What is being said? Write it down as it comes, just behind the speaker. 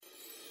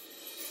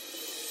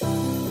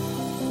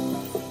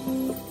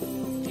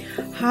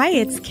Hi,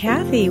 it's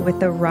Kathy with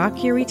the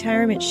Rock Your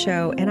Retirement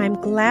Show, and I'm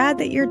glad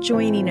that you're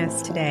joining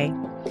us today.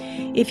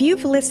 If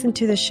you've listened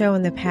to the show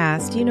in the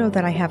past, you know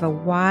that I have a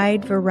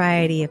wide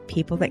variety of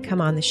people that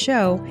come on the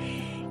show,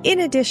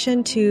 in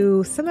addition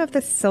to some of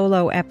the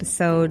solo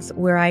episodes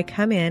where I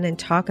come in and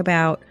talk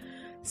about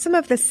some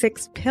of the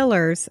 6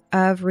 pillars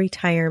of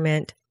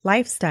retirement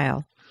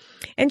lifestyle.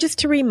 And just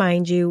to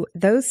remind you,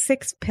 those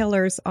 6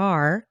 pillars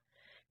are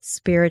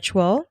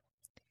spiritual,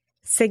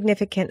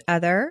 significant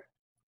other,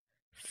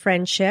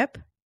 friendship,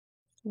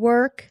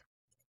 work,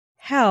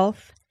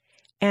 health,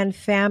 and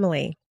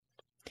family.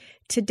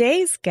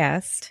 Today's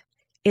guest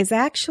is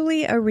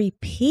actually a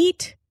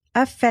repeat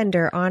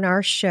offender on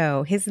our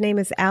show. His name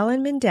is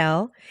Alan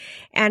Mindell.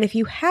 And if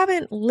you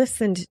haven't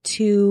listened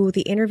to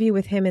the interview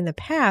with him in the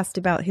past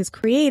about his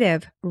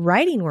creative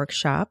writing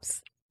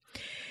workshops,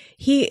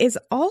 he is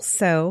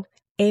also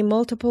a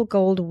multiple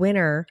gold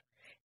winner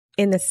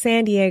in the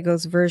San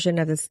Diego's version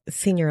of the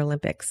Senior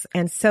Olympics.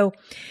 And so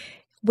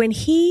when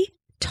he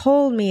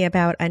told me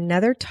about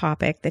another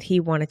topic that he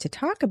wanted to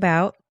talk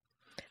about,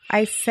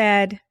 I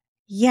said,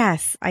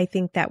 yes, I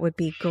think that would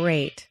be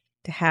great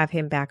to have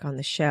him back on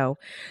the show.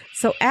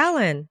 So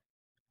Alan,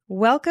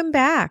 welcome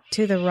back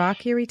to the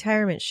Rock Your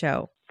Retirement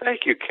Show.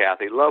 Thank you,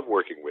 Kathy. Love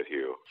working with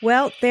you.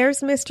 Well, there's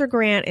Mr.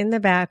 Grant in the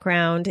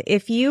background.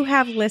 If you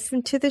have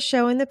listened to the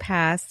show in the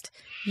past,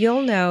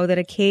 you'll know that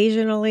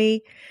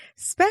occasionally,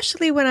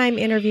 especially when I'm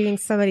interviewing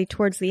somebody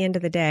towards the end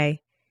of the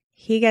day,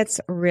 he gets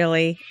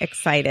really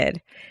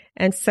excited.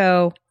 And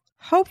so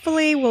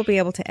hopefully we'll be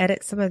able to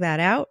edit some of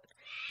that out.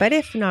 But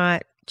if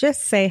not,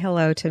 just say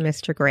hello to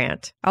Mr.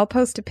 Grant. I'll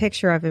post a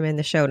picture of him in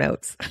the show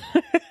notes.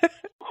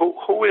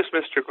 Who is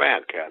Mr.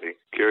 Grant, Kathy?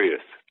 Curious.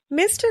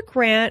 Mr.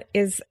 Grant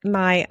is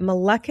my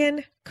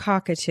Moluccan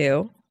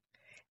cockatoo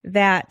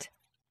that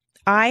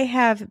I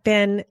have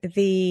been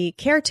the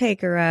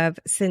caretaker of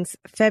since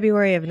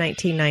February of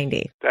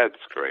 1990. That's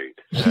great.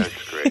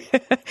 That's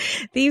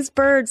great. These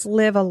birds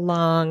live a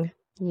long,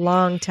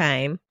 long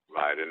time.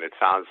 Right, and it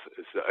sounds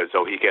as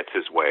though he gets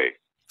his way.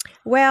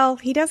 Well,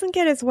 he doesn't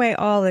get his way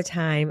all the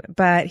time,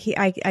 but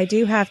I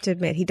do have to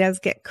admit, he does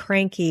get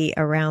cranky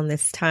around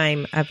this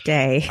time of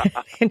day.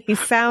 And he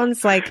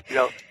sounds like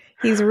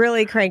he's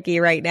really cranky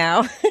right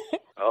now.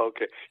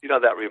 Okay.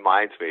 That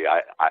reminds me,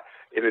 I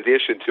in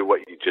addition to what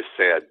you just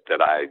said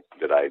that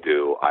I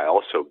do, I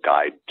also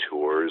guide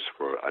tours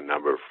for a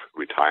number of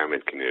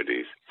retirement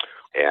communities.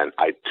 And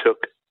I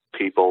took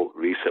people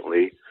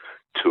recently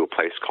to a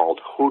place called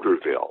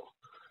Hooterville,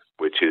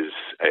 which is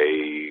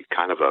a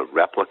kind of a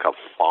replica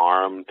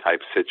farm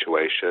type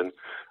situation.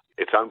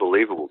 It's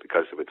unbelievable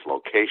because of its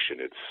location.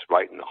 It's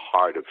right in the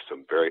heart of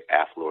some very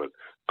affluent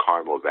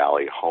Carmel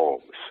Valley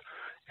homes.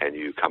 And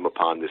you come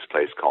upon this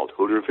place called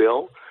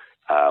Hooterville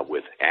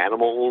with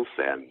animals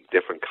and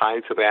different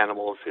kinds of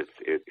animals.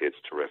 It's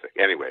terrific.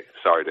 Anyway,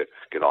 sorry to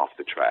get off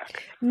the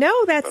track. No,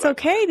 that's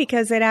okay,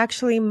 because it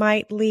actually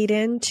might lead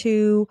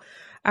into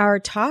our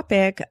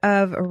topic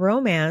of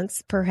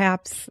romance.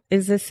 Perhaps,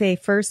 is this a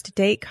first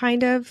date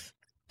kind of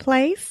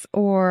place,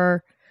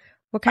 or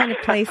what kind of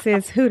place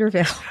is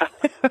Hooterville?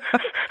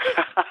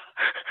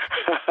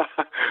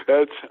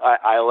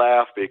 I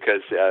laugh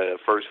because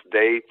first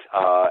date,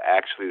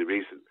 actually the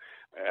reason,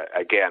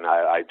 again,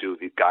 I do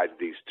guide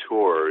these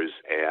tours,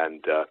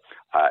 and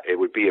it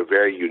would be a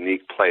very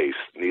unique place,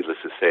 needless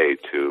to say,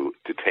 to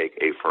take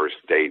a first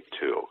date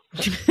to.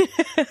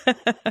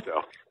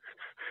 So.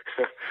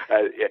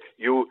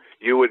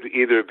 You would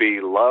either be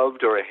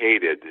loved or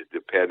hated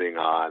depending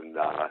on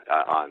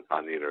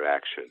the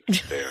interaction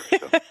there.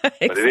 So,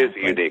 Exactly. But it is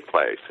a unique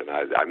place, and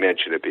I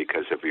mention it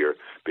because of your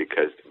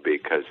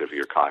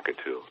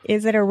cockatoo.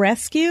 Is it a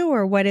rescue,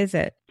 or what is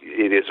it?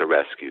 It is a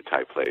rescue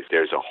type place.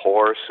 There's a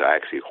horse,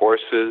 actually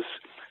horses.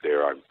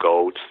 There are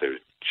goats. There's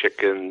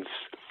chickens.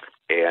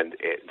 And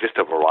just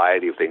a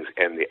variety of things.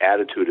 And the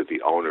attitude of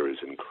the owner is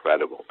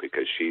incredible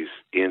because she's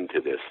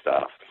into this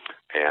stuff.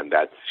 And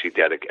she's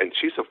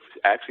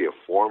actually a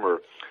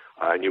former,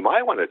 and you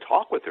might want to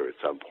talk with her at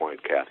some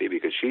point, Kathy,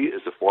 because she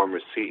is a former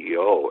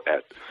CEO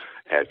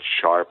at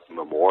Sharp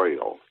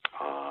Memorial.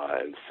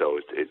 And so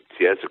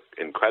she has an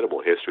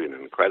incredible history and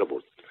an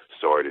incredible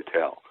story to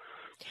tell.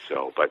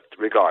 So, but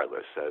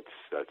regardless,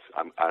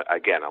 I'm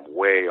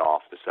way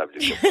off the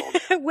subject of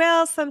romance.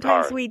 Well,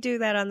 sometimes we do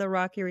that on the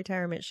Rock Your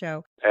Retirement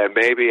Show. And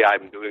maybe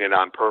I'm doing it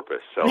on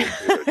purpose. So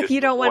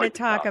you don't want to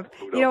talk.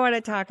 You don't want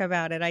to talk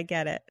about it. I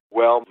get it.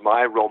 Well,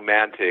 my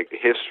romantic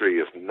history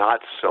is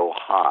not so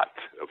hot.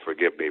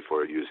 Forgive me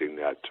for using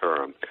that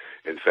term.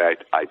 In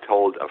fact, I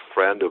told a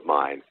friend of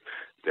mine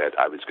that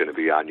I was going to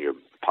be on your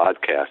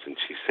podcast, and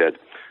she said,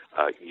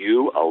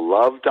 "You a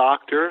love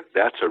doctor?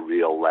 That's a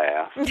real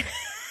laugh."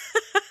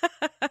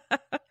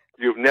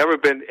 You've never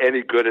been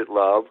any good at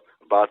love.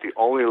 About the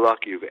only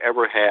luck you've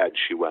ever had,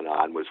 she went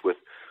on, was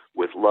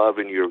with love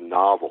in your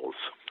novels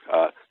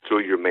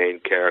through your main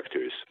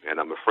characters. And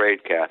I'm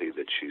afraid, Kathy,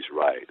 that she's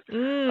right.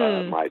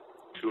 My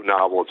 2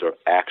 novels are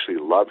actually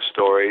love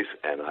stories,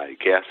 and I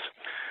guess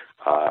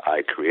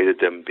I created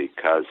them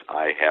because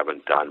I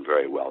haven't done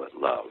very well at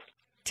love.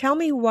 Tell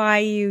me why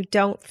you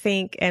don't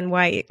think, and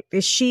why.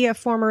 Is she a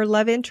former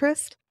love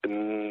interest?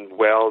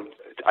 Well,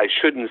 I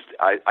shouldn't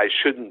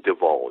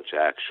divulge,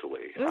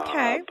 actually.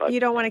 Okay. But you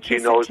don't want to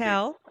kiss and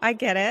tell. I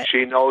get it.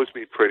 She knows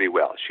me pretty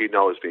well.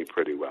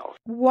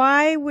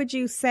 Why would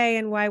you say,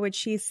 and why would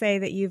she say,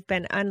 that you've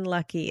been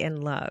unlucky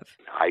in love?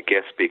 I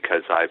guess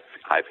because I've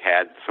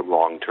had some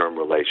long-term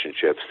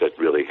relationships that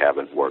really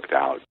haven't worked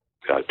out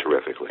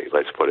terrifically.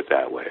 Let's put it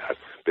that way. I've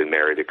been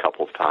married a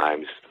couple of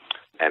times,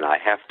 and I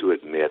have to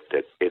admit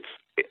that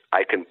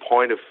I can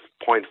point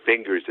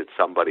fingers at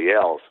somebody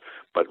else,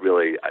 but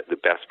really the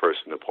best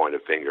person to point a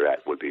finger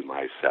at would be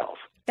myself.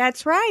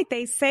 That's right.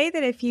 They say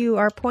that if you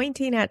are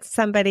pointing at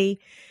somebody,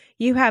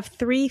 you have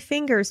 3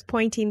 fingers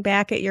pointing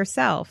back at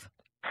yourself.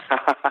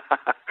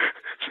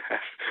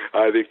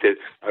 I think that,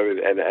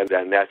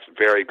 and that's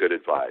very good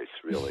advice,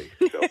 really.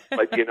 So,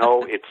 but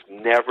it's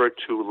never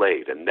too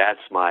late, and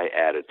that's my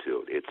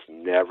attitude. It's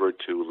never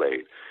too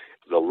late.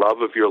 The love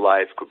of your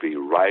life could be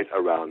right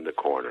around the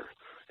corner,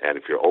 and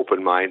if you're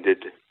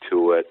open-minded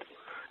to it,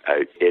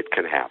 it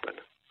can happen.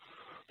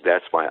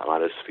 That's my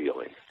honest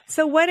feeling.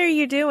 So what are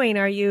you doing?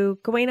 Are you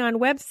going on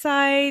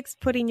websites,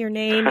 putting your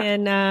name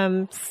in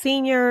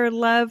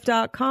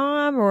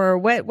seniorlove.com, or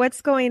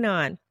what's going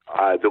on?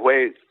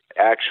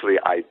 Actually,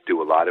 I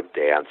do a lot of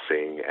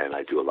dancing, and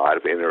I do a lot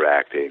of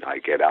interacting. I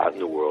get out in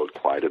the world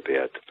quite a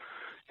bit.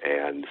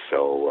 And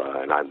so,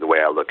 the way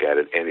I look at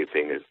it,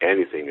 anything is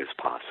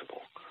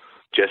possible.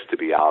 Just to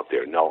be out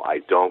there. No,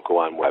 I don't go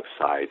on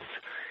websites,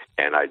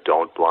 and I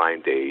don't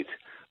blind date.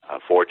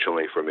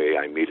 Fortunately for me,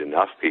 I meet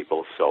enough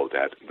people so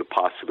that the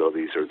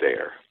possibilities are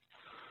there.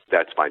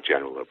 That's my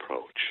general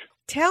approach.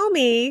 Tell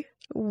me,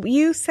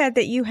 you said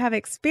that you have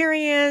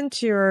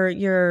experience,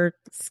 you're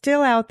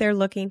still out there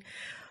looking.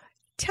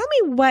 Tell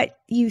me what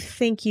you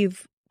think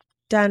you've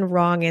done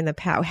wrong in the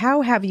past.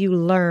 How have you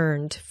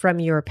learned from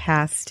your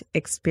past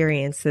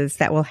experiences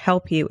that will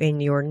help you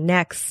in your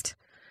next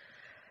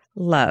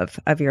love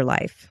of your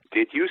life?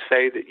 Did you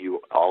say that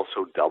you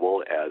also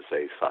double as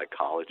a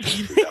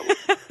psychologist?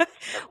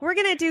 We're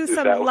going to do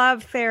some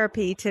love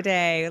therapy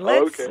today.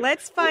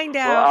 Let's find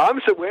out.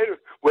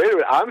 Wait a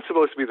minute. I'm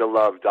supposed to be the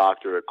love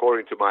doctor,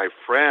 according to my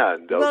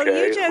friend. Okay? Well,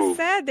 you just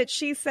said that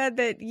she said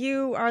that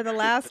you are the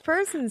last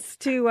persons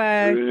to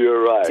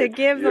you're right. to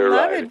give the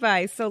love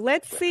advice. So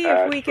let's see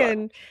if we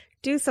can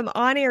do some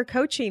on-air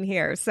coaching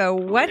here. So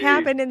what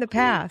happened in the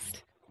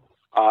past?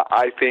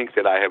 I think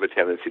that I have a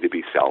tendency to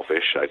be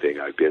selfish. I think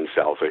I've been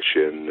selfish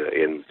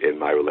in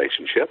my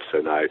relationships,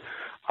 and I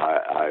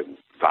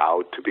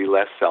vowed to be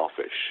less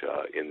selfish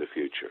in the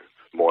future,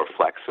 more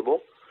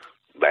flexible,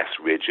 less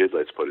rigid,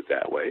 let's put it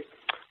that way.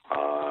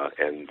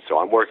 And so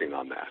I'm working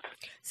on that.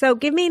 So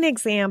give me an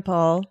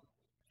example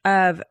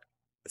of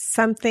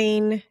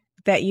something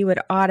that you would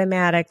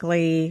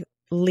automatically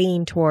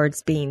lean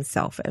towards being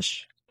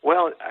selfish.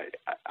 Well,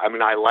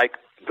 I like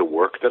the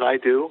work that I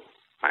do.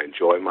 I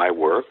enjoy my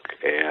work,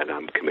 and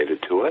I'm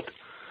committed to it.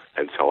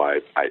 And so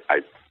I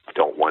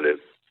don't want to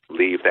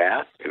leave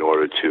that in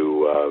order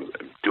to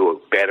do a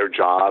better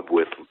job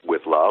with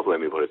love. Let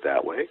me put it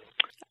that way.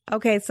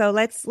 Okay, so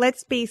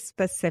let's be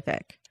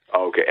specific.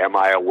 Okay, am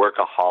I a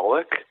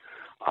workaholic?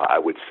 I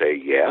would say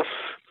yes.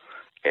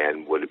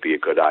 And would it be a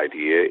good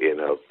idea in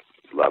a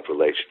love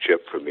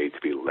relationship for me to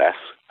be less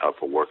of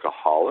a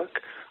workaholic?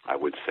 I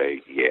would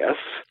say yes.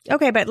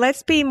 Okay, but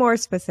let's be more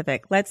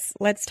specific. Let's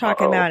talk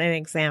about an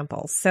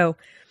example. So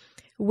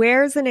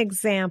where's an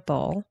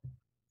example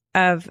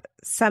of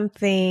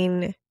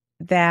something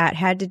that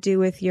had to do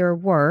with your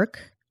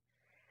work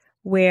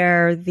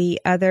where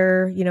the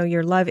other,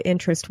 your love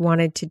interest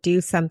wanted to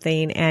do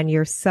something and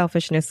your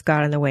selfishness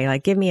got in the way?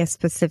 Like, give me a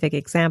specific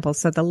example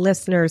so the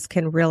listeners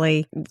can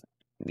really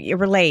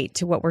relate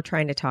to what we're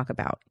trying to talk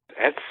about.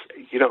 That's,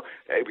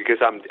 because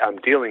I'm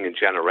dealing in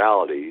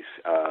generalities,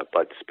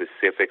 but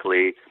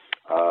specifically,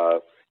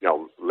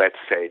 let's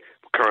say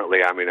currently,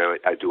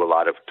 I do a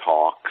lot of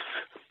talks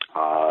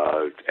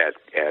at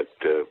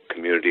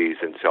communities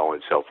and so on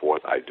and so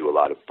forth. I do a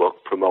lot of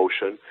book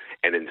promotion.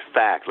 And in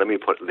fact,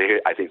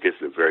 I think this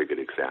is a very good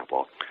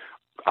example.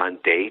 On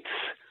dates,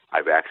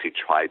 I've actually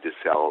tried to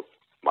sell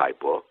my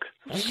book.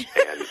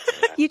 And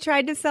you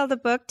tried to sell the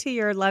book to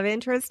your love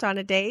interest on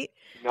a date?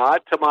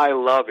 Not to my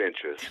love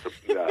interest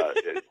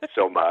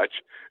so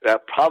much.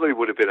 That probably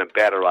would have been a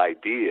better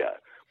idea.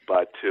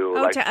 But to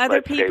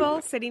other people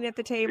sitting at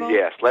the table?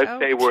 Yes. Let's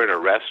say we're in a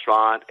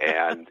restaurant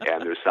and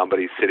there's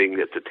somebody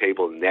sitting at the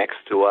table next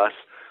to us.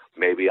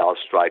 Maybe I'll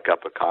strike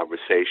up a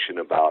conversation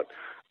about,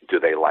 do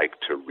they like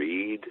to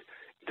read?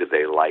 Do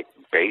they like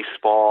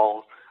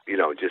baseball?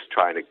 Just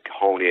trying to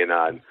hone in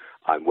on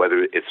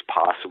whether it's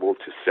possible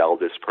to sell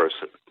this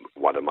person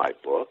one of my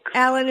books.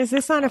 Alan, is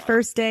this on a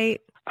first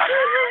date?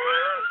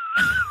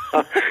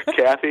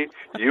 Kathy,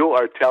 you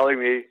are telling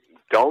me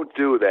don't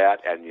do that,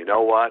 and you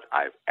know what?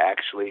 I've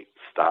actually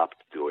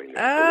stopped doing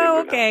that. Oh,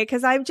 okay.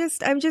 Because I'm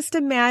just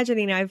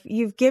imagining.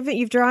 You've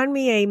drawn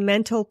me a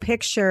mental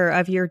picture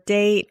of your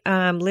date,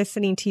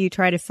 listening to you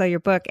try to sell your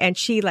book, and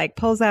she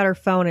pulls out her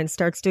phone and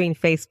starts doing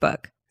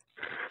Facebook.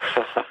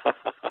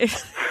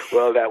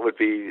 Well, that would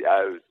be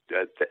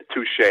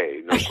touche,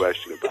 no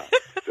question about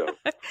it. So,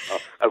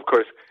 of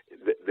course,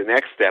 the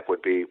next step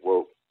would be,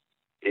 well,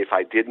 if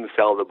I didn't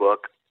sell the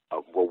book,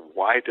 well,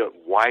 why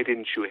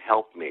didn't you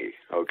help me?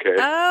 Okay.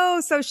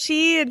 Oh, so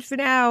she is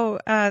now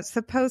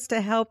supposed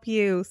to help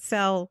you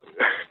sell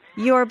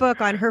your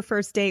book on her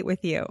first date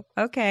with you.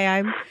 Okay,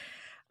 I'm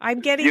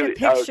getting a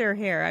picture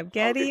here. I'm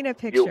getting a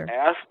picture.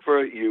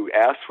 You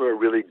asked for a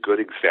really good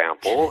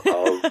example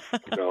of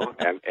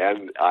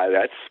and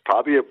that's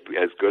probably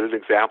as good an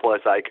example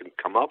as I can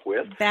come up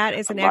with. That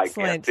is an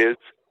excellent.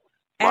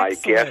 My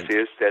guess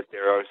is that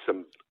there are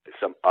some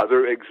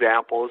other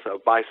examples of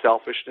my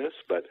selfishness,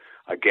 but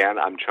again,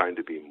 I'm trying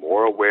to be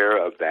more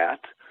aware of that.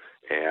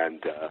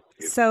 And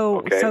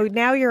so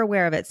now you're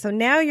aware of it. So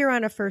now you're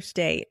on a first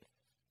date.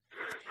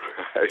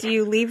 Right. Do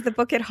you leave the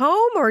book at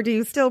home, or do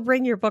you still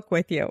bring your book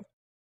with you?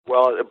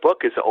 Well, the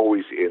book is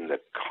always in the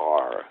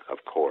car,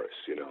 of course.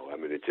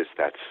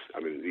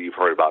 You've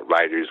heard about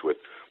writers with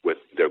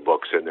their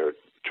books in their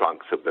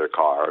trunks of their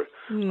car.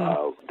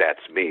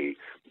 That's me.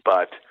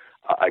 But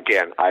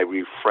again, I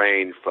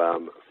refrain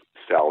from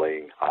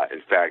selling.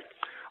 In fact,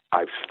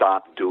 I've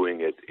stopped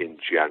doing it in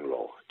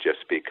general just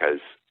because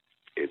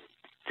it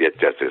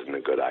just isn't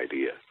a good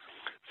idea.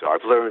 So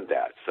I've learned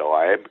that. So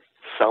I am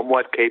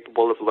somewhat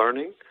capable of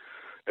learning,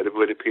 it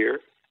would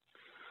appear.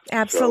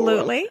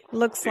 Absolutely. So,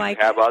 looks like.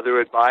 Do you have other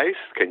advice?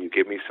 Can you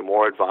give me some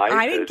more advice?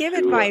 I didn't give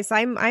advice.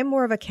 I'm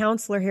more of a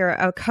counselor here,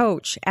 a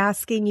coach,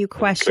 asking you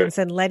questions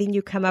and letting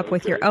you come up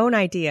with your own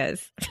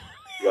ideas.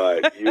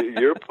 Right.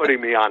 You're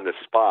putting me on the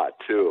spot,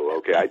 too.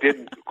 Okay. I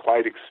didn't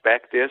quite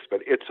expect this, but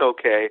it's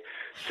okay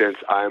since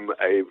I'm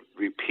a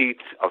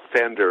repeat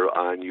offender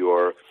on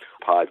your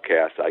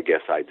podcast. I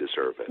guess I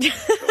deserve it.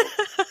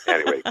 So,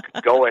 anyway,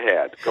 go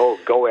ahead.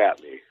 Go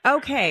at me.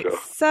 Okay.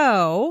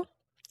 So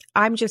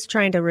I'm just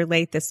trying to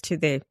relate this to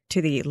the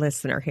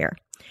listener here.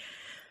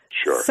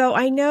 Sure. So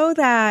I know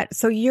that,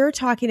 so you're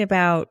talking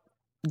about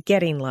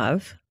getting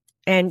love,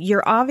 and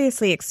you're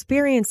obviously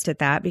experienced at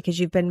that because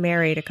you've been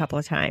married a couple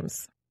of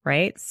times,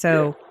 right?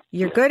 So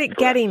you're good at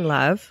getting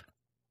love.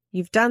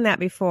 You've done that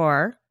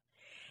before.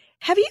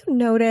 Have you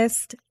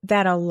noticed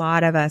that a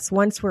lot of us,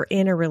 once we're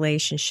in a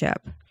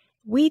relationship,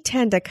 we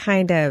tend to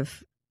kind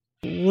of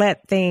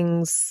let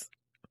things,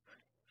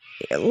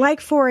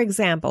 like, for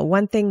example,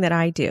 one thing that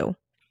I do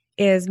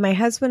is my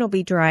husband will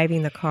be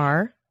driving the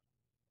car,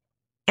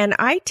 and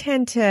I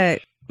tend to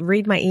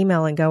read my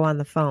email and go on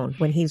the phone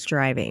when he's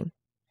driving.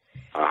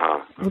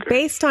 Okay.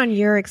 Based on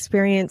your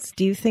experience,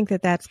 do you think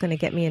that that's going to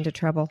get me into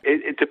trouble?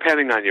 It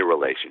depending on your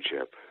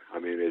relationship. I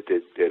mean,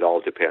 it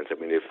all depends. I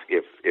mean,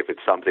 if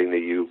it's something that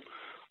you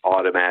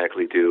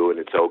automatically do and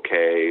it's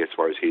okay as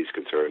far as he's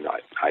concerned,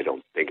 I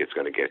don't think it's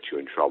going to get you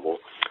in trouble.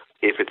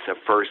 If it's a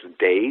first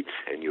date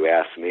and you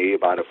ask me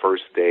about a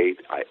first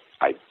date, I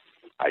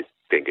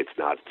think it's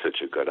not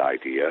such a good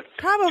idea.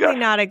 Probably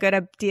not a good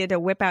idea to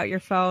whip out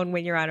your phone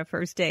when you're on a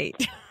first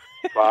date.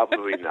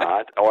 Probably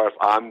not. Or if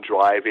I'm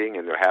driving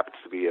and there happens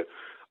to be a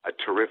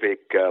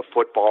terrific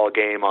football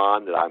game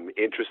on that I'm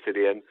interested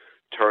in,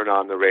 turn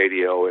on the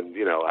radio and,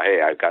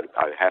 hey,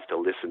 I have to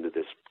listen to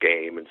this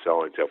game and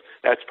so on and so forth.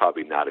 That's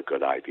probably not a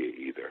good idea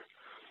either.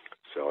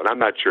 So, and I'm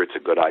not sure it's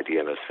a good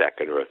idea in a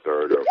second or a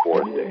third or a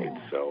fourth date.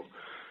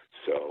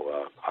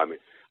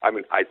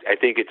 I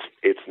think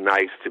it's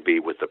nice to be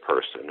with the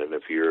person, and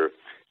if you're,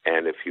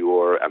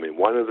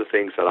 one of the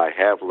things that I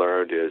have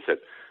learned is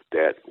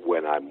that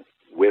when I'm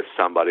with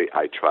somebody,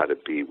 I try to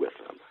be with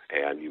them.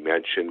 And you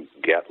mentioned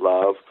get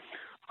love.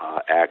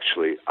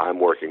 Actually, I'm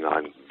working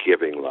on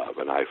giving love,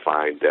 and I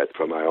find that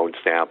from my own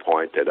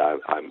standpoint that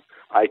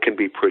I can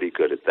be pretty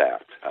good at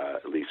that,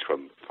 at least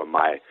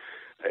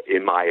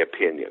in my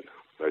opinion.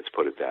 Let's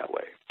put it that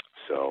way.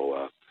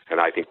 So,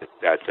 and I think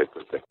that's a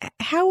good thing.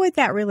 How would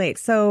that relate?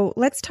 So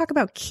let's talk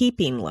about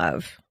keeping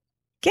love.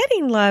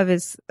 Getting love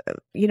is,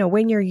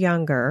 when you're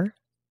younger,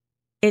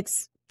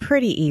 it's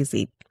pretty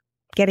easy.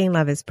 Getting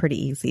love is pretty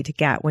easy to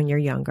get when you're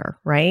younger,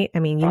 right? I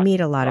mean, you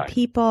meet a lot of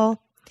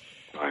people.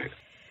 Right.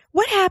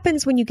 What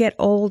happens when you get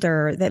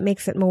older that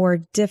makes it more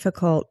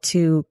difficult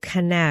to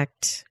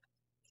connect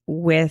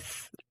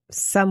with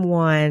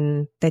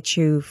someone that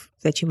you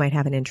might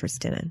have an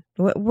interest in?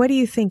 What do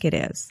you think it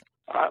is?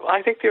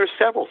 I think there are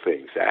several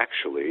things that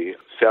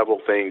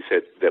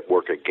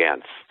work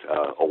against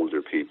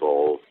older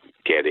people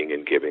getting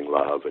and giving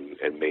love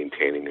and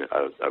maintaining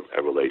a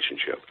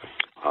relationship.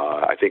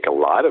 I think a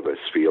lot of us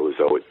feel as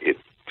though it's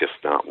just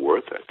not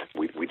worth it.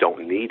 We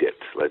don't need it.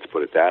 Let's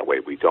put it that way.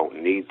 We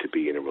don't need to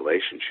be in a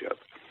relationship.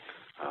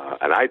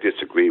 And I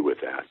disagree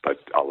with that, but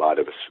a lot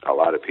of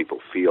people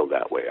feel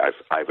that way.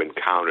 I've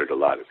encountered a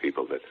lot of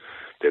people that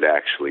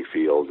actually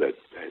feel that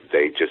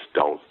they just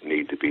don't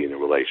need to be in a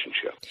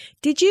relationship.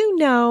 Did you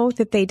know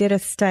that they did a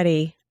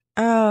study?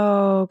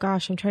 Oh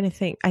gosh, I'm trying to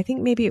think. I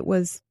think maybe it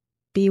was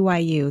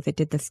BYU that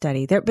did the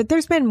study. But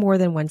there's been more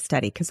than one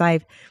study, because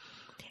I've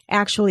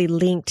actually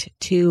linked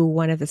to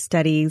one of the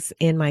studies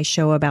in my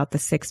show about the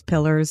 6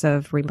 pillars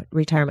of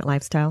retirement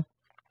lifestyle.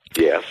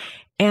 Yes.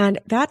 And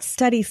that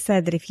study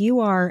said that if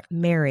you are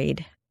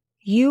married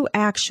you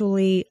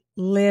actually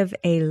live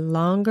a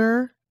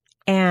longer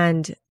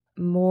and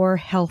more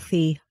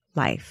healthy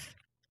life.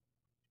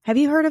 Have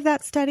you heard of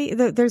that study?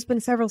 There's been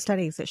several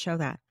studies that show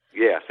that.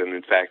 Yes, and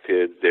in fact,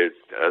 there's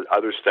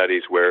other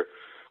studies where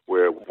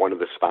one of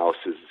the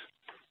spouses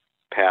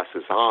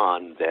passes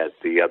on that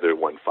the other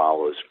one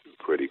follows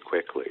pretty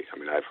quickly. I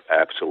mean, I've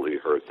absolutely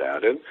heard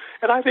that, and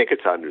I think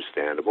it's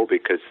understandable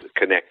because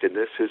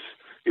connectedness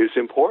is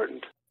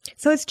important.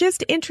 So it's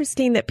just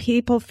interesting that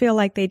people feel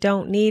like they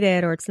don't need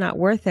it or it's not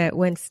worth it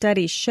when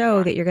studies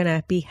show that you're going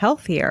to be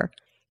healthier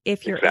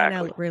if you're in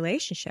a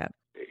relationship.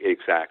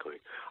 Exactly.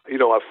 You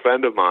know, a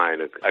friend of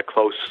mine, a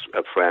close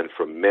friend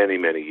for many,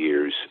 many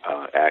years,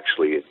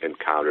 actually has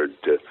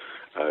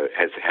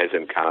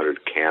encountered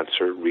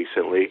cancer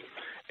recently,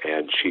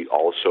 and she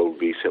also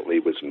recently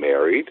was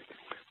married,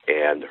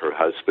 and her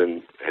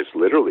husband has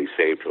literally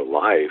saved her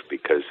life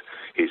because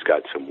he's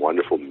got some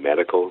wonderful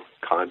medical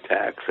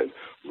contacts, and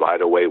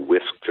right away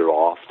whisked her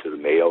off to the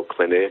Mayo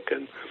Clinic,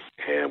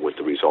 and with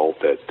the result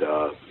that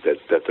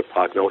the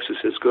prognosis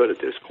is good at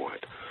this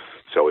point.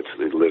 So it's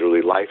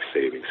literally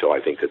life-saving. So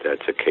I think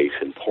that's a case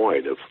in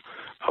point of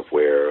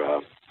where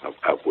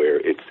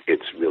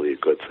it's really a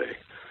good thing.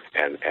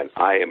 And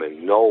I am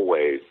in no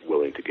way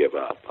willing to give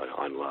up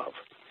on love.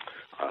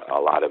 A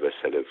lot of us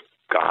that have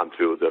gone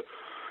through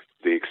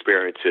the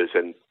experiences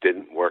and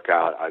didn't work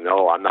out, I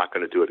know I'm not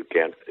going to do it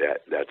again.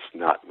 That's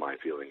not my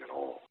feeling at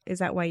all. Is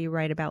that why you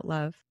write about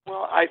love?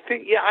 Well, I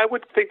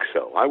would think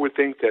so. I would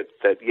think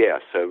that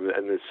yes,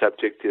 and the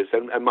subject is,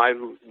 and my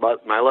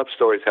love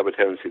stories have a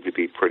tendency to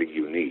be pretty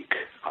unique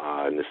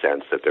in the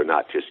sense that they're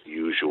not just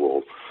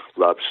usual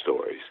love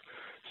stories.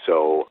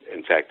 So,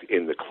 in fact,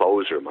 in The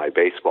Closer, my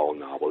baseball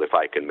novel, if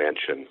I can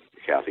mention,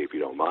 Kathy, if you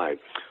don't mind,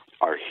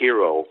 our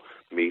hero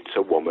meets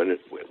a woman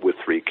with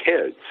 3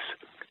 kids,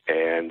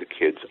 and the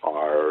kids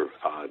are,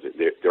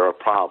 there are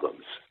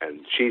problems, and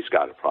she's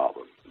got a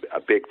problem,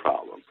 a big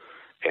problem.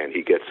 And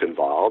he gets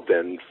involved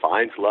and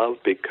finds love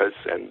because,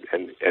 and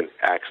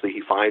actually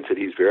he finds that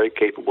he's very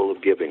capable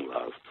of giving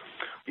love.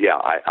 Yeah,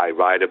 I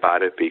write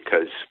about it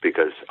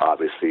because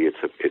obviously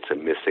it's a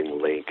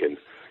missing link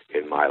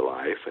in my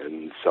life,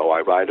 and so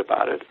I write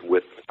about it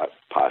with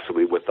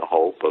possibly with the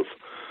hope of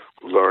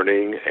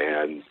learning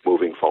and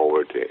moving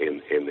forward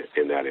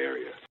in that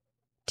area.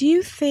 Do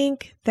you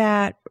think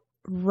that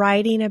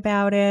writing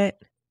about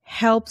it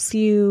helps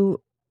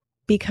you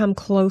become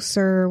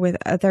closer with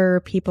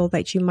other people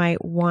that you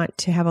might want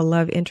to have a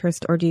love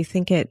interest, or do you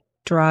think it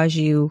draws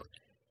you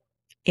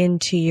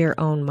into your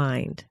own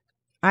mind?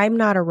 I'm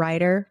not a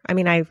writer. I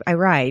mean, I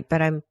write,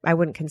 but I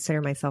wouldn't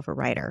consider myself a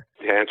writer.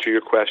 To answer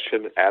your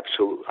question,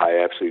 absolutely, I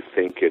absolutely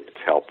think it's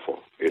helpful.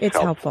 It's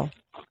helpful.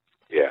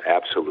 Yeah,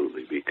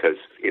 absolutely, because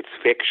it's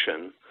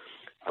fiction,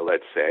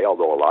 let's say,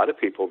 although a lot of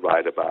people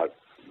write about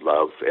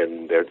love,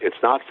 and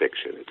it's not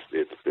fiction.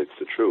 It's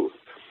the truth.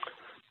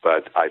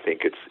 But I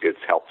think it's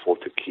helpful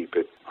to keep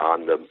it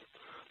on the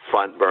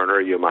front burner,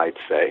 you might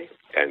say,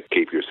 and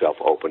keep yourself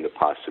open to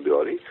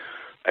possibility.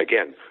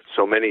 Again,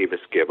 so many of us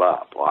give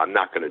up. Well, I'm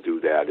not going to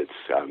do that. It's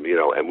and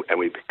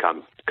we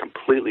become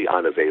completely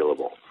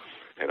unavailable.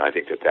 And I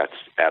think that's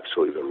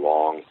absolutely the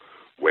wrong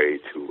way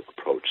to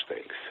approach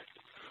things.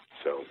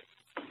 So,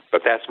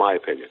 but that's my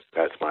opinion.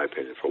 That's my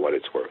opinion for what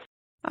it's worth.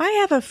 I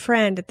have a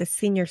friend at the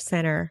senior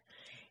center,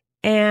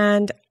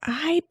 and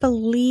I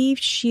believe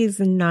she's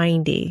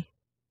 90.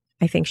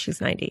 I think she's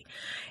 90.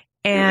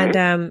 And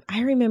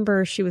I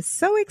remember she was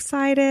so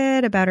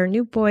excited about her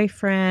new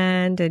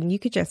boyfriend, and you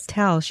could just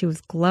tell she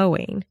was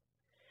glowing.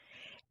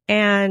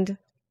 And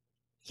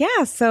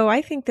yeah, so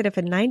I think that if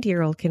a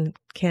 90-year-old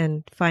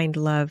can find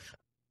love,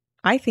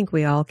 I think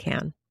we all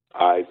can.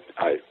 I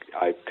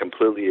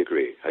completely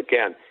agree.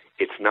 Again,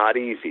 it's not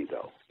easy,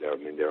 though. I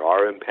mean, there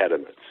are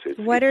impediments.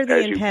 What are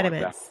the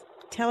impediments?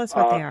 Tell us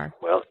what they are.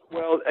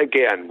 Well,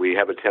 again, we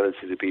have a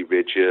tendency to be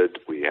rigid.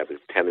 We have a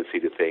tendency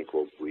to think,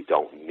 well, we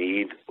don't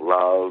need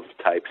love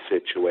type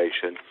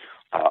situation.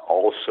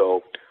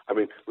 Also, I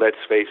mean, let's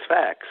face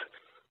facts.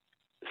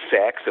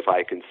 Sex, if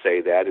I can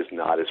say that, is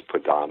not as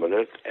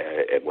predominant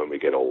when we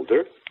get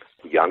older.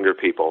 Younger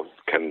people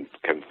can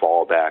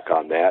fall back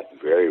on that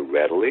very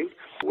readily,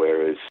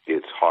 whereas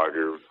it's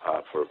harder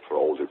for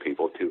older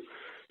people to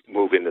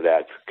move into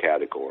that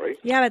category.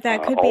 Yeah, but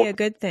that could be a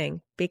good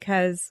thing,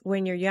 because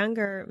when you're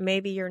younger,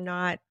 maybe you're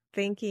not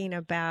thinking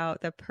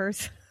about the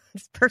person's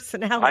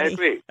personality. I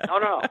agree.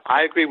 No,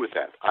 I agree with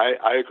that.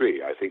 I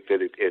agree. I think that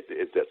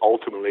that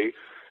ultimately,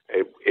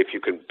 if you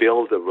can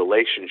build a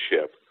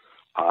relationship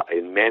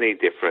in many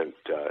different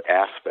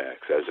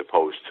aspects, as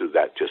opposed to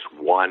that just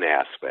one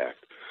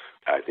aspect,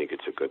 I think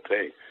it's a good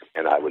thing.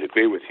 And I would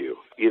agree with you.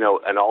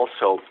 And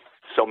also,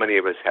 so many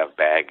of us have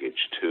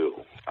baggage, too,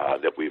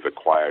 that we've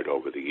acquired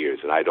over the years.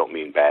 And I don't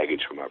mean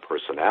baggage from our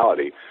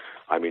personality.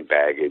 I mean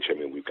baggage. I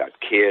mean, we've got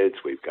kids,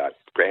 we've got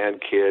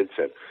grandkids,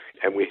 and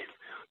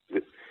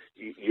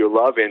your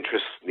love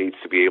interest needs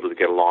to be able to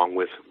get along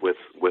with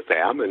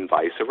them and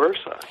vice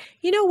versa.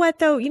 You know what,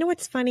 though? You know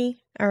what's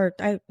funny, or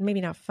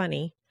maybe not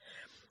funny,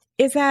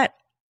 is that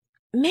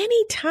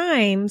many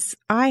times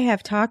I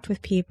have talked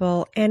with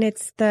people, and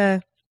it's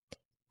the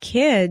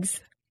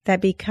kids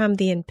that become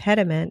the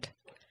impediment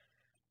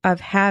of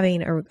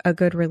having a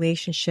good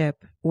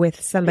relationship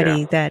with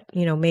somebody that,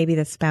 maybe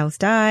the spouse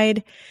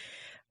died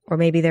or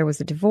maybe there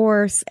was a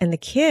divorce, and the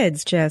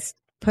kids just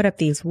put up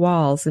these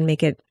walls and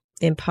make it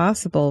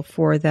impossible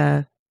for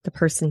the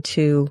person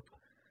to,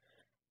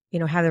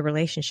 have the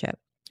relationship.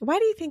 Why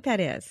do you think that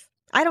is?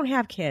 I don't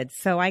have kids,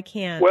 so I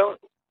can't. Well,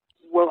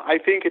 I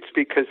think it's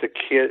because the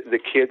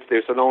kids,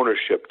 there's an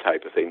ownership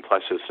type of thing,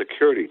 plus a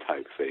security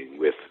type thing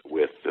with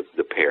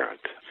the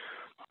parent.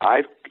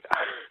 I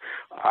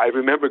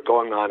remember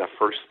going on a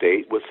first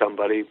date with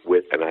somebody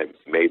and I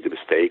made the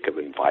mistake of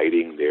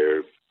inviting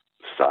their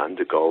son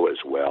to go as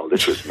well.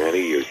 This was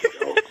many years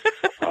ago.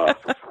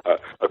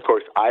 Of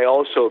course, I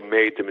also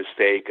made the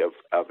mistake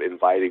of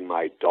inviting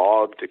my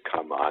dog to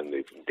come on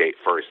the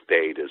first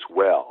date as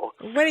well.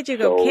 What did you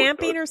go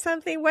camping or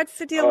something? What's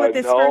the deal with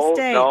this first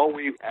date? No,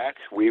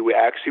 we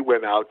actually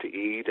went out to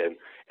eat,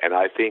 and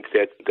I think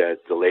that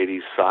the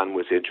lady's son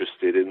was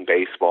interested in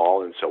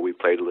baseball, and so we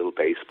played a little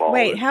baseball.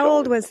 Wait, how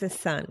old was the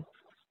son?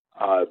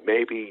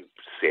 Maybe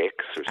 6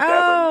 or 7.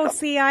 Oh,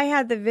 see, I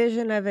had the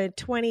vision of a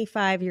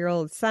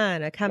 25-year-old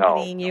son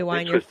accompanying you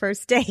on your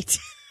first date.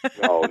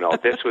 No,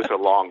 this was a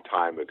long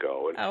time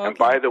ago. And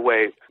by the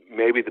way,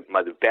 maybe the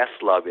best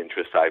love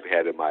interest I've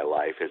had in my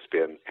life has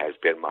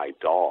been my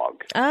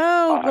dog.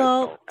 Oh,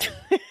 well.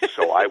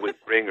 So I would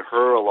bring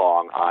her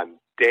along on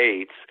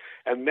dates,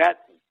 and that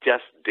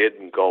just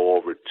didn't go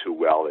over too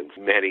well in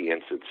many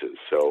instances.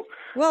 So,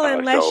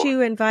 unless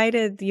you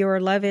invited your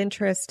love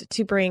interest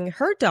to bring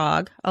her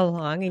dog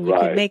along, and you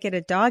could make it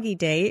a doggy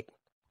date.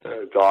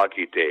 A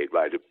doggy date,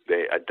 right?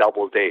 A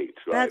double date.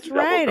 Right? That's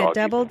right, a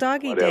double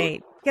doggy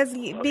date. Because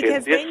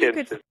then you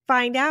could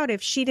find out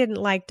if she didn't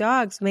like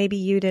dogs, maybe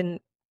you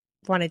didn't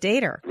want to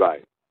date her.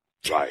 Right,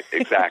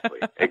 exactly,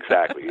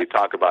 exactly. You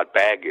talk about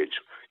baggage.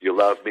 You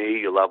love me,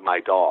 you love my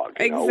dog.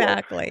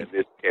 Exactly. In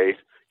this case,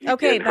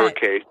 in her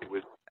case, it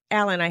was...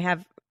 Alan,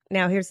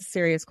 here's a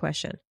serious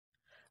question.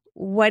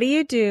 What do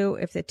you do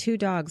if the two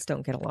dogs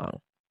don't get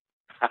along?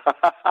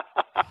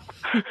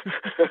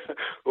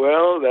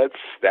 Well,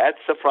 that's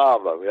a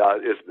problem,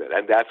 isn't it?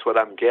 And that's what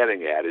I'm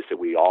getting at, is that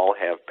we all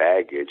have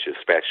baggage,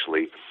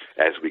 especially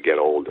as we get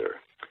older.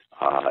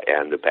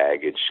 And the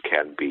baggage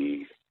can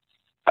be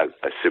a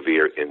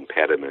severe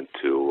impediment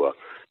to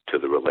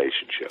the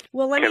relationship.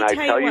 Well, let me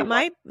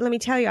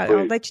tell you.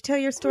 I'll let you tell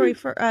your story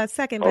for a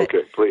second. But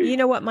okay, please. You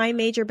know what my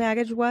major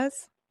baggage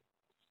was?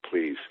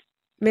 Please.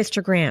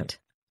 Mr. Grant,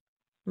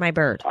 my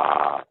bird.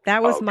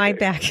 That was my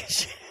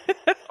baggage.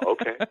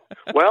 Okay.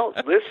 Well,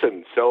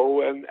 listen,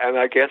 and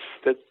I guess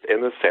that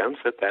in a sense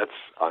that's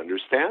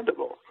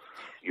understandable.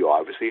 You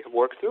obviously have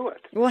worked through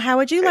it. Well, how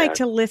would you like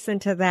to listen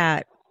to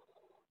that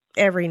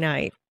every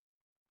night?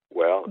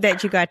 Well,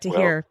 that you got to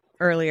hear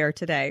earlier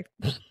today.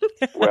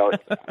 Well,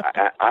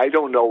 I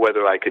don't know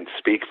whether I can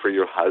speak for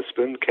your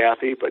husband,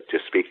 Kathy, but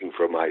just speaking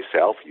for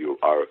myself,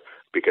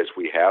 because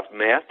we have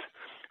met,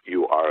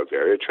 you are a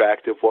very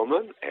attractive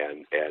woman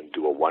and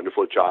do a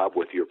wonderful job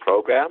with your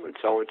program and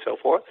so on and so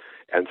forth.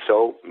 And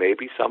so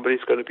maybe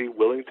somebody's going to be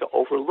willing to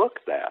overlook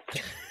that.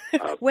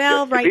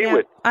 Well, right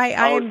now, I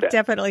am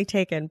definitely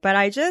taken. But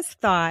I just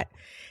thought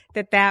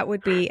that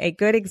would be a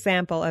good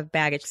example of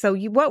baggage. So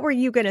what were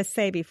you going to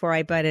say before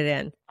I butted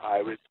in?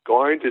 I was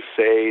going to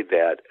say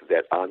that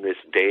on this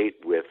date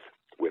with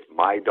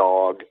my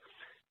dog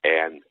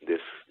and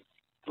this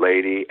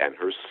lady and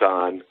her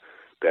son,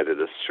 that at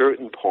a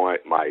certain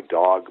point my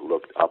dog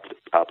looked up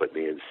at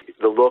me, and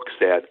the look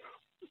said,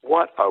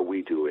 "What are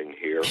we doing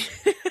here?"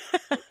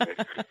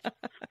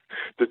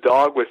 The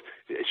dog was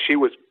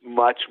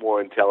much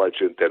more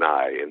intelligent than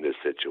I in this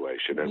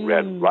situation and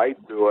read right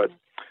through it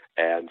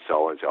and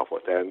so on and so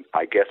forth. And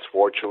I guess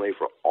fortunately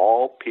for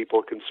all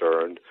people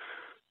concerned,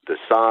 the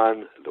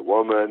son, the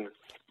woman,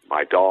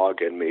 my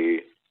dog, and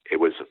me, it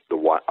was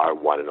our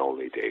one and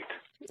only date.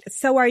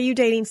 So are you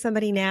dating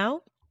somebody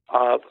now?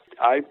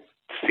 I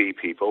see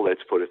people,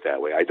 let's put it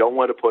that way. I don't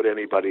want to put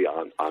anybody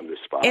on the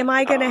spot. Am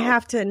I going to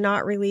have to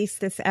not release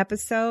this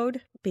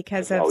episode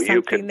because of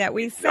something that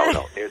we said?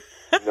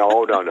 No.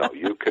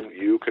 You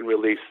can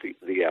release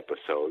the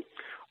episode.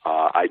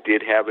 I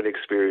did have an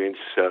experience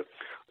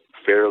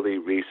fairly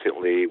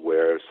recently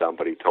where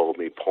somebody told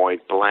me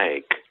point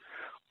blank,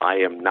 "I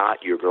am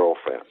not your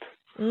girlfriend."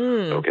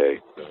 Okay,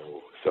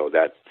 so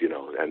that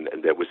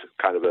and that was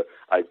kind of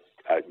a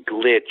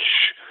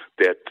glitch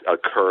that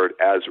occurred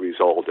as a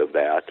result of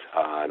that,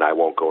 and I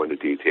won't go into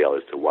detail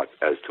as to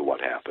what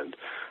happened.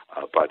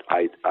 But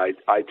I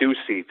do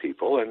see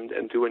people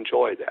and do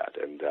enjoy that.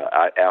 And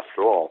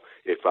after all,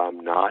 if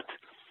I'm not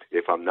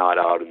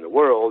out in the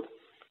world,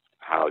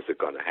 how is it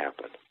going to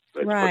happen?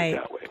 Let's put it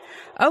that way.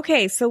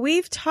 Okay, so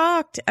we've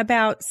talked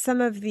about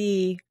some of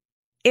the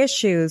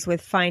issues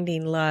with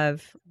finding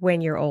love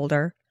when you're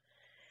older.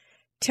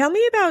 Tell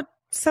me about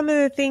some of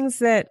the things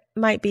that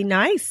might be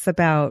nice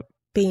about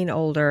being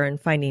older and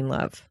finding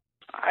love.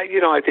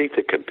 I think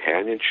the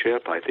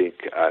companionship. I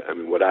think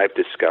what I've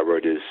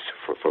discovered is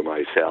for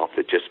myself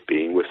that just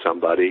being with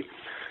somebody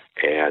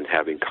and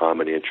having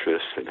common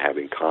interests and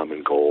having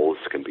common goals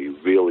can be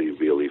really,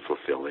 really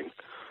fulfilling.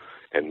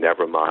 And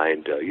never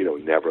mind the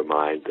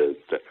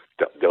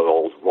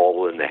old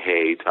roll in the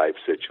hay type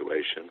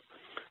situation.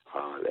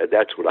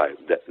 That's what I've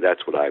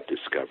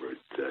discovered,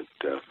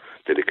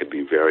 that it can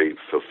be very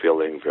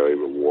fulfilling, very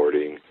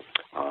rewarding.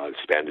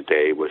 Spend a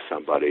day with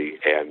somebody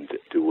and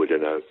do it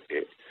in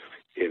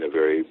a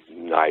very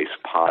nice,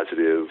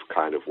 positive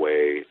kind of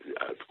way,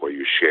 where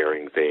you're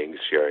sharing things,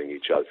 sharing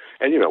each other,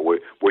 and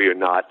where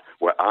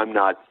I'm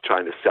not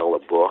trying to sell a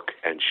book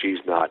and she's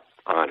not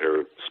on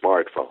her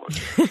smartphone.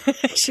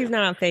 She's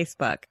not on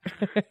Facebook.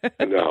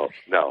 No.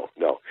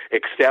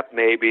 Except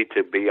maybe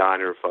to be on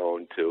her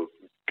phone to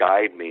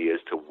guide me as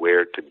to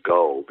where to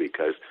go,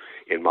 because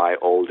in my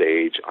old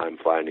age, I'm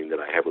finding that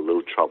I have a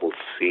little trouble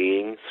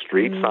seeing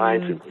street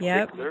signs in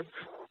particular. Yep.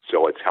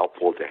 So it's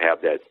helpful to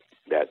have that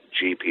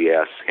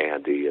GPS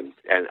handy, and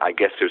I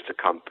guess there's a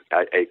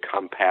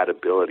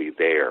compatibility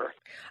there.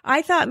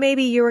 I thought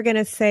maybe you were going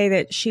to say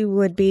that she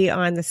would be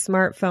on the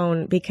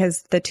smartphone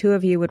because the two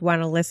of you would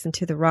want to listen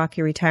to the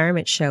Rocky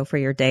Retirement Show for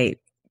your date.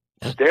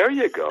 There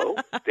you go.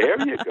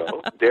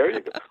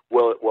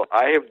 Well,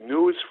 I have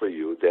news for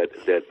you that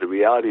the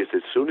reality is,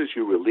 as soon as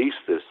you release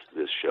this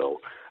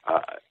show,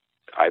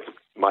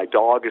 my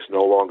dog is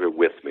no longer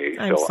with me.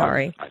 I'm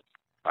sorry.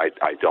 I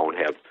don't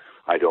have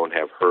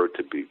her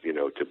to be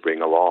to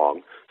bring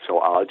along. So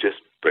I'll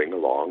just bring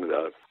along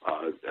a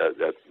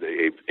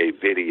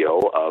video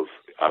of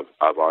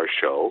our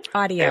show.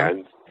 Audio.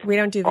 And we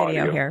don't do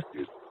video here.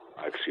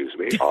 Excuse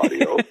me,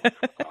 audio.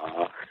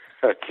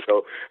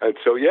 And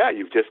so, yeah,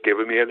 you've just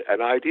given me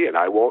an idea, and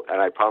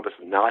I promise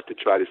not to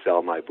try to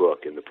sell my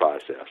book in the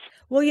process.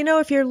 Well,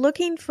 if you're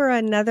looking for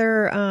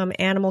another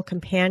animal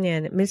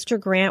companion, Mr.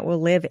 Grant will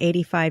live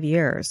 85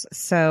 years.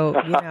 So,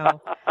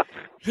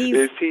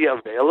 is he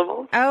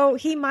available? Oh,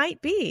 he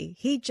might be.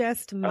 He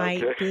just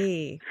might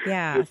be.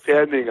 Yeah.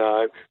 Depending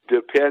on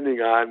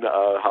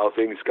how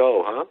things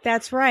go, huh?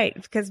 That's right.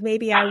 Because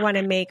maybe I want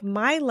to make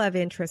my love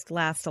interest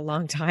last a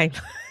long time.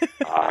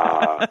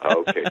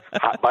 Okay.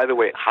 By the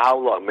way, how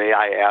long, may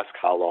I ask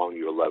how long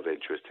your love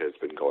interest has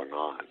been going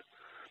on,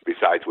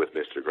 besides with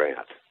Mr. Grant?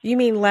 You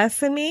mean less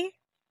than me?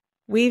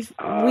 We've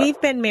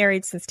been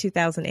married since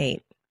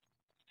 2008.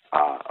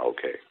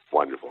 Okay.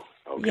 Wonderful.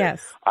 Okay.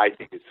 Yes. I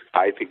think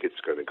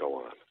it's going to go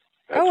on.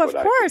 That's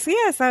of course.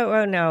 Yes.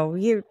 Oh no.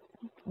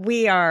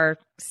 We are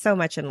so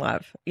much in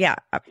love. Yeah.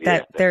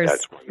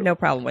 There's no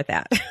problem with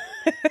that.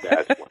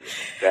 That's wonderful.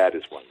 That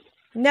is wonderful.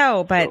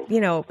 No, but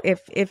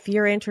if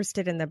you're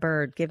interested in the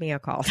bird, give me a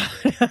call.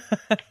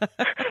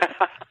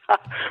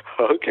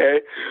 Okay.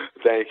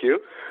 Thank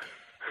you.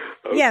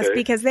 Okay. Yes,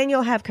 because then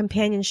you'll have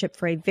companionship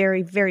for a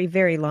very, very,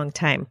 very long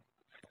time.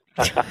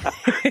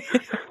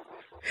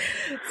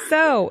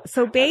 So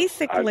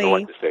basically, I don't know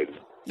what to say.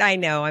 I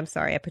know. I'm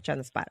sorry. I put you on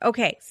the spot.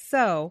 Okay.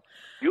 So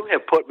you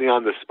have put me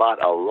on the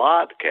spot a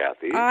lot,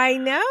 Kathy. I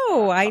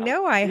know. I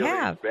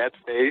have.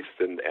 Red-faced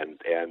and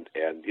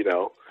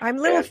I'm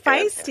a little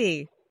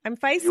feisty. I'm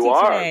feisty you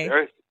are, today.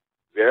 Very,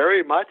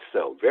 very much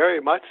so.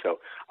 Very much so.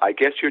 I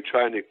guess you're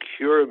trying to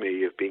cure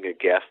me of being a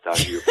guest on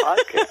your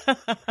podcast.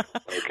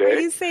 Okay. Are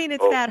you saying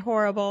it's that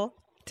horrible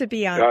to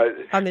be on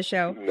the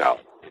show? No,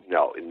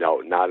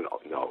 not at all.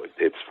 No,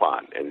 it's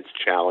fun and it's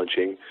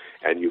challenging,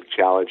 and you've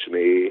challenged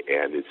me,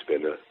 and it's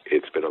been a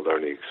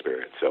learning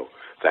experience. So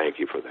thank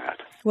you for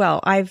that. Well,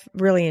 I've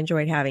really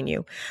enjoyed having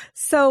you.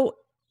 So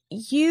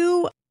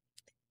you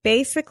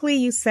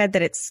said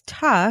that it's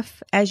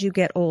tough as you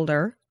get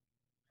older,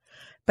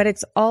 but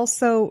it's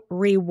also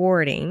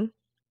rewarding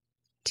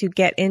to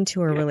get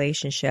into a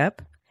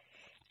relationship.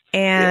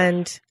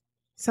 And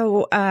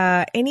so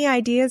any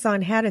ideas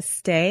on how to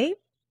stay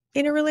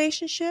in a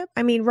relationship?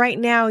 I mean, right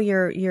now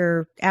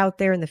you're out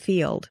there in the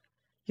field,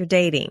 you're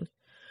dating,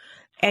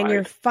 and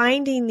you're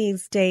finding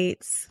these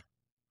dates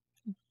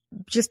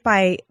just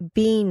by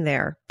being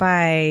there,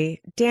 by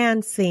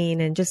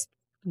dancing and just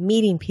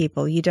meeting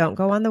people. You don't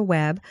go on the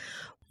web.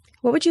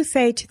 What would you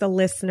say to the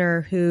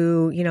listener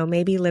who,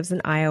 maybe lives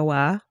in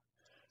Iowa,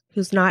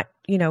 who's not,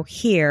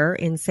 here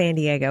in San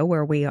Diego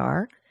where we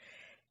are?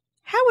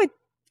 How would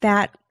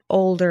that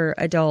older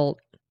adult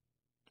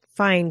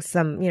find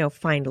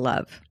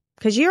love?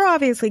 Because you're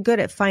obviously good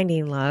at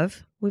finding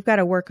love. We've got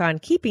to work on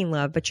keeping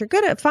love, but you're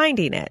good at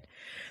finding it.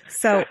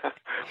 So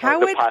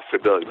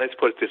possibility. Let's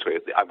put it this way.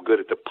 I'm good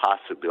at the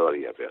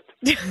possibility of it.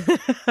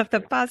 The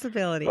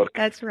possibility. Okay.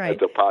 That's right.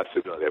 The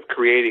possibility of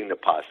creating the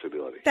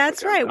possibility.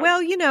 That's right.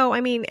 Well,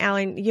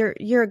 Alan,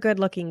 you're a good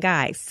looking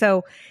guy. So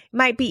it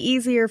might be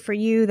easier for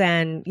you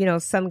than,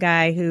 some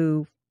guy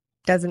who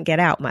doesn't get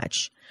out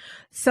much.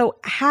 So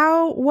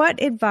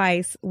what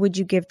advice would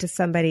you give to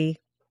somebody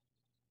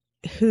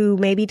who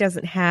maybe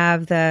doesn't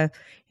have the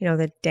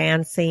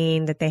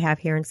dancing that they have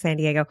here in San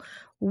Diego?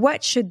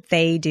 What should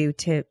they do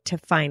to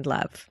find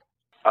love?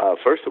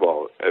 First of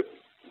all,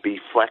 be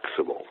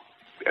flexible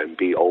and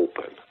be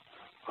open.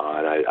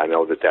 And I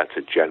know that that's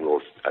a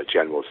general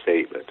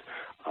statement.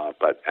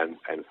 But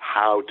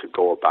how to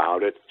go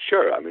about it?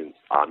 Sure, I mean,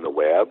 on the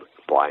web,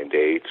 blind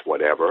dates,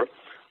 whatever.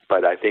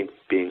 But I think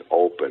being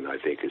open, I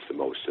think, is the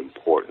most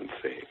important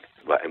thing.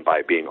 And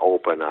by being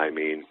open, I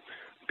mean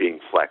being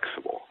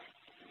flexible.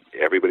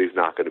 Everybody's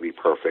not going to be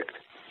perfect,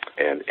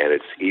 and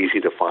it's easy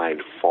to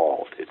find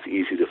fault. It's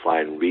easy to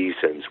find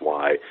reasons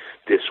why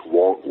this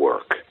won't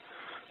work.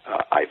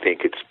 I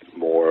think it's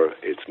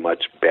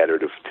much better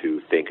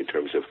to think in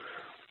terms of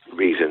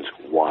reasons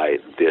why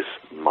this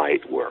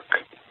might work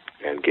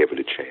and give it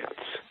a chance.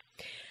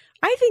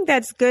 I think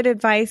that's good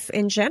advice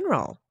in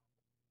general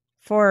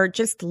for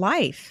just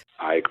life.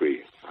 I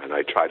agree, and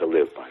I try to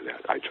live by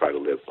that. I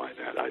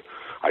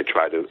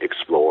try to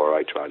explore.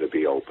 I try to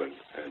be open,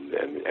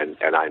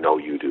 and I know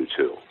you do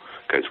too,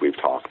 because we've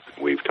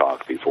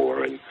talked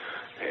before, and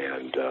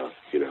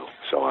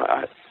so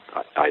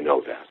I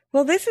know that.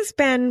 Well, this has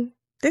been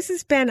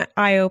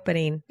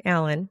eye-opening,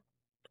 Alan.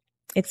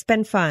 It's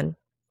been fun.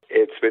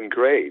 It's been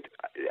great.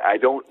 I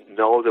don't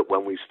know that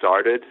when we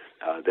started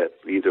that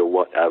either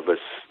one of us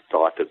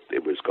thought that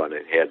it was going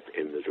to head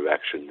in the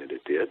direction that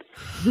it did.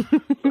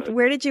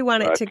 Where did you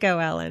want it to go,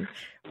 Alan?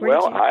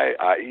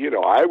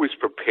 I was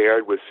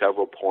prepared with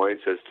several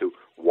points as to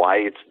why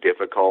it's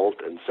difficult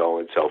and so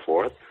on and so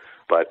forth.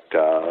 But,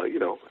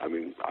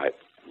 I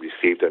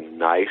received a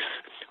nice...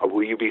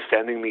 will you be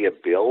sending me a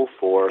bill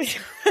for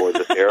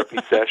the therapy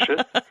session?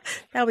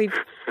 That'll be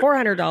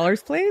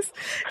 $400, please.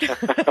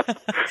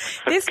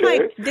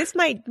 This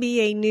might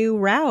be a new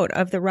route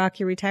of the Rock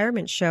Your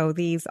Retirement Show,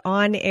 these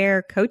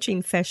on-air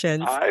coaching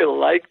sessions. I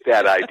like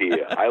that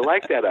idea. I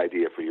like that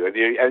idea for you.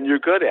 And you're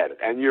good at it,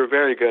 and you're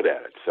very good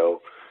at it.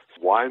 So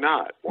why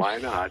not? Why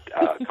not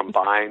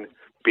combine,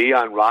 be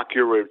on Rock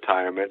Your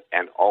Retirement,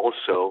 and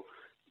also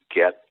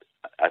get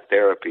a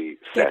therapy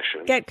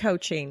session? Get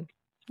coaching.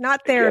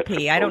 Not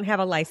therapy. I don't have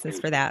a license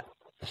for that.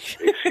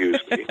 Excuse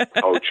me.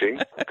 Coaching.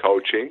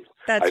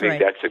 That's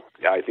right.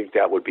 I think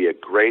that would be a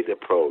great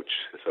approach.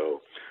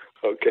 So,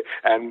 okay,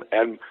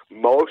 and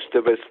most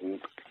of us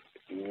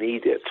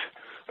need it.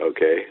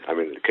 Okay, I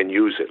mean, can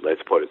use it.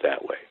 Let's put it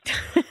that way.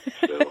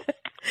 So,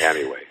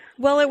 anyway.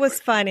 Well, it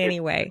was fun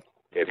anyway.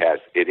 It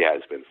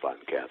has been fun,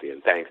 Kathy,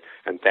 and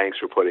thanks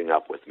for putting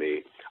up with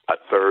me a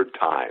third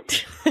time.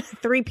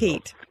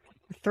 Three-peat.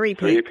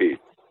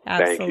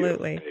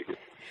 Absolutely.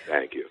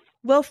 Thank you.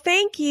 Well,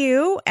 thank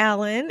you,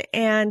 Alan.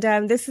 And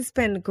this has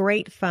been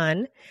great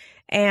fun.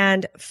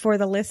 And for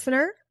the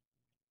listener,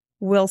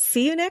 we'll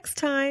see you next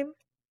time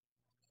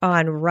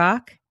on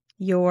Rock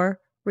Your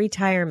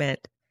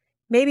Retirement.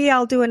 Maybe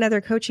I'll do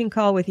another coaching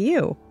call with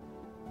you.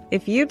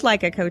 If you'd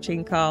like a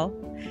coaching call,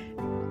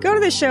 go to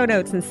the show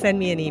notes and send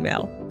me an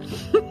email.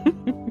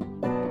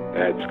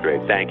 That's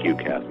great. Thank you,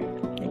 Kathy.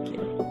 Thank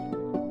you.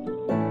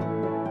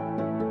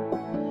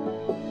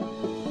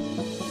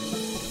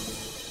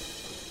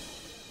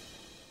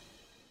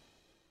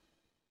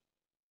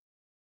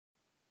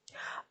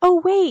 Oh,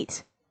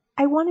 wait.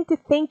 I wanted to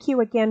thank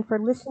you again for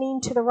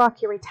listening to the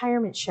Rock Your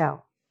Retirement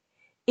Show.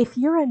 If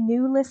you're a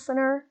new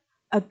listener,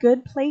 a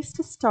good place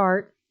to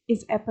start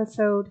is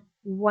episode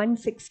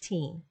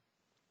 116.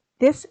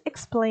 This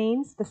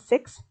explains the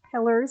 6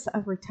 pillars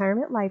of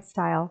retirement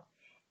lifestyle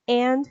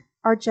and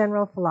our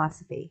general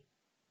philosophy.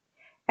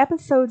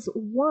 Episodes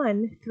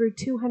 1 through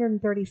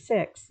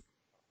 236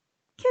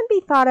 can be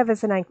thought of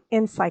as an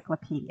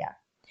encyclopedia.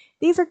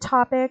 These are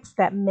topics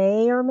that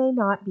may or may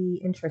not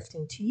be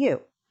interesting to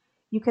you.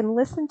 You can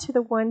listen to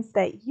the ones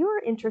that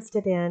you're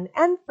interested in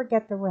and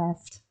forget the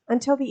rest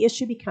until the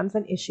issue becomes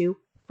an issue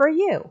for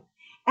you.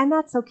 And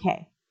that's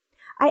okay.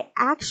 I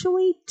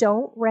actually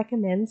don't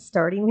recommend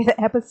starting with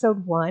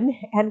episode 1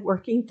 and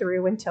working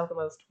through until the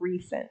most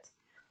recent.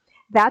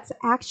 That's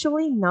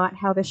actually not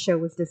how the show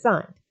was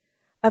designed.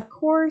 Of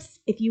course,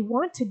 if you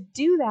want to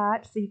do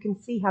that so you can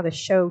see how the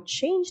show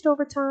changed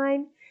over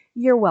time,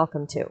 you're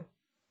welcome to.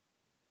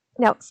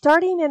 Now,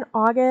 starting in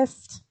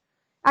August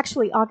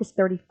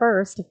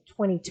 31st of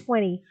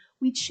 2020,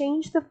 we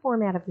changed the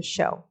format of the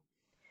show.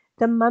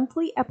 The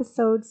monthly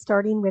episodes,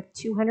 starting with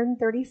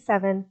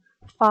 237,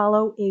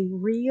 follow a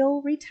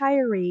real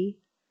retiree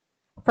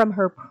from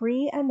her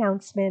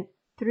pre-announcement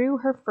through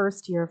her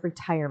first year of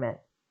retirement.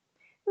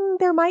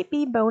 There might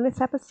be bonus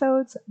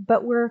episodes,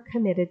 but we're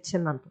committed to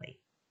monthly.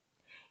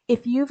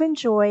 If you've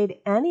enjoyed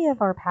any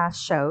of our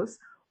past shows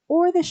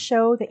or the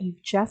show that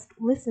you've just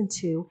listened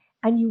to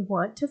and you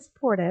want to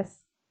support us,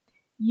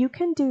 you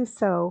can do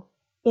so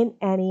in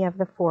any of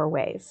the 4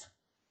 ways.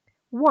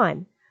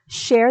 1.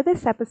 Share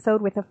this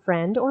episode with a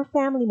friend or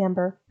family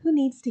member who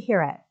needs to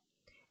hear it.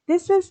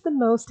 This is the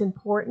most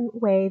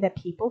important way that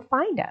people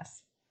find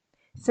us.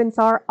 Since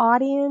our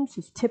audience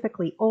is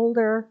typically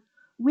older,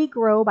 we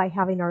grow by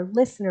having our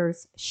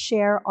listeners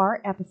share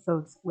our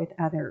episodes with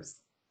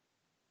others.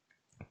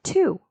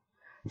 2.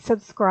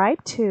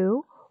 Subscribe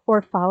to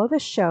or follow the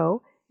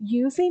show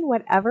using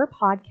whatever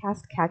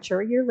podcast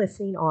catcher you're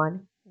listening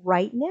on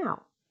right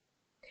now.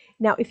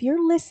 Now, if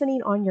you're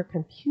listening on your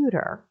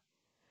computer,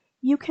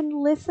 you can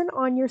listen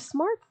on your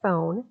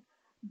smartphone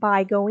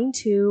by going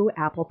to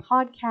Apple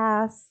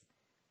Podcasts,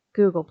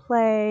 Google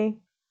Play,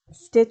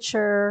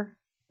 Stitcher,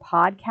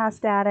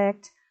 Podcast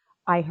Addict,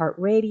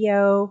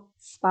 iHeartRadio,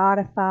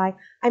 Spotify.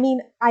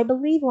 I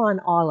believe we're on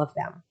all of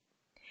them.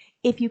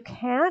 If you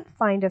can't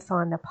find us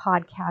on the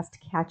podcast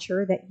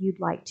catcher that you'd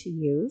like to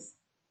use,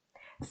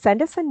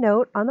 send us a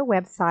note on the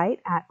website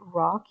at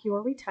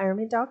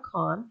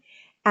rockyourretirement.com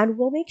and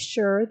we'll make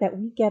sure that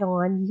we get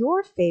on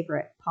your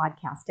favorite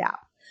podcast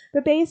app.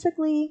 But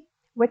basically,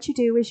 what you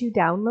do is you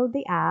download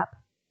the app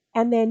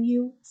and then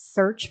you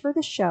search for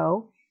the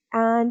show,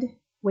 and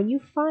when you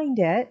find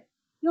it,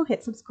 you'll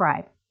hit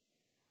subscribe.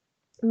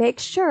 Make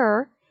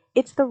sure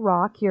it's the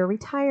Rock Your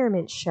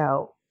Retirement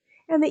Show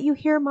and that you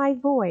hear my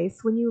voice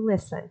when you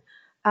listen.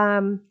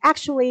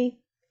 Actually,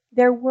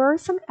 there were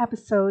some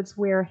episodes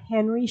where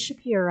Henry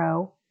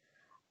Shapiro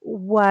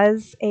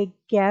was a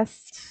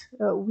guest.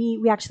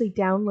 We actually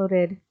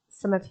downloaded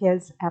some of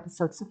his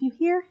episodes. So if you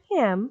hear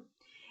him,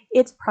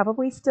 it's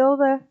probably still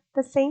the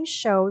same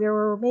show. There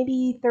were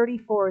maybe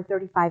 34 or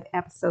 35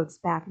 episodes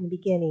back in the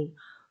beginning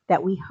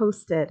that we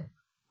hosted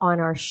on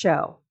our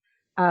show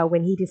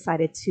when he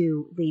decided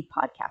to leave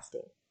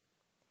podcasting.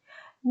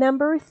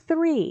 Number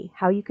 3,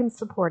 how you can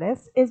support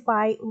us is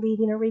by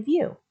leaving a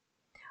review.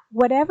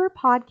 Whatever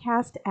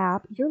podcast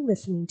app you're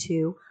listening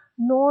to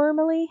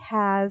normally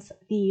has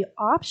the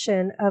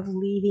option of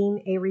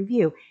leaving a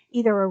review,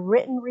 either a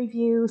written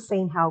review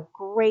saying how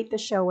great the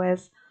show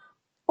is,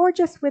 or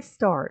just with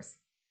stars.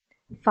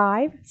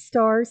 5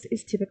 stars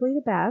is typically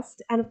the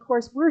best, and of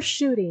course we're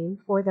shooting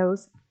for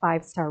those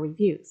 5-star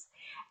reviews.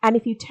 And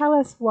if you tell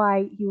us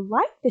why you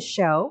like the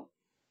show,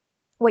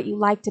 what you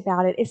liked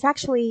about it, it's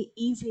actually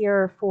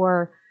easier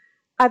for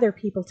other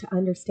people to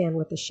understand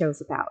what the show's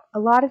about. A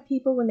lot of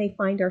people, when they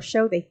find our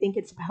show, they think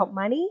it's about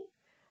money,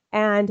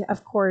 and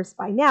of course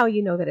by now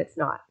you know that it's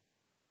not.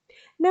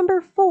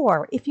 Number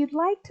 4, if you'd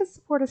like to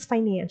support us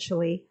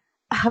financially,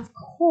 of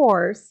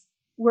course,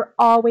 we're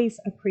always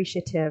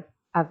appreciative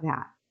of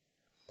that.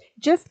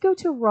 Just go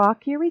to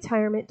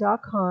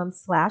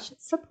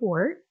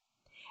rockyourretirement.com/support,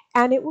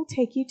 and it will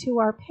take you to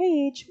our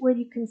page where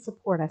you can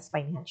support us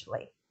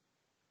financially.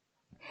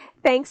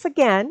 Thanks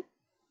again,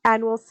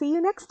 and we'll see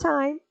you next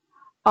time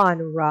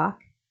on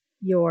Rock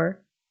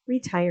Your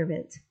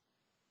Retirement.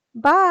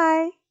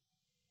 Bye.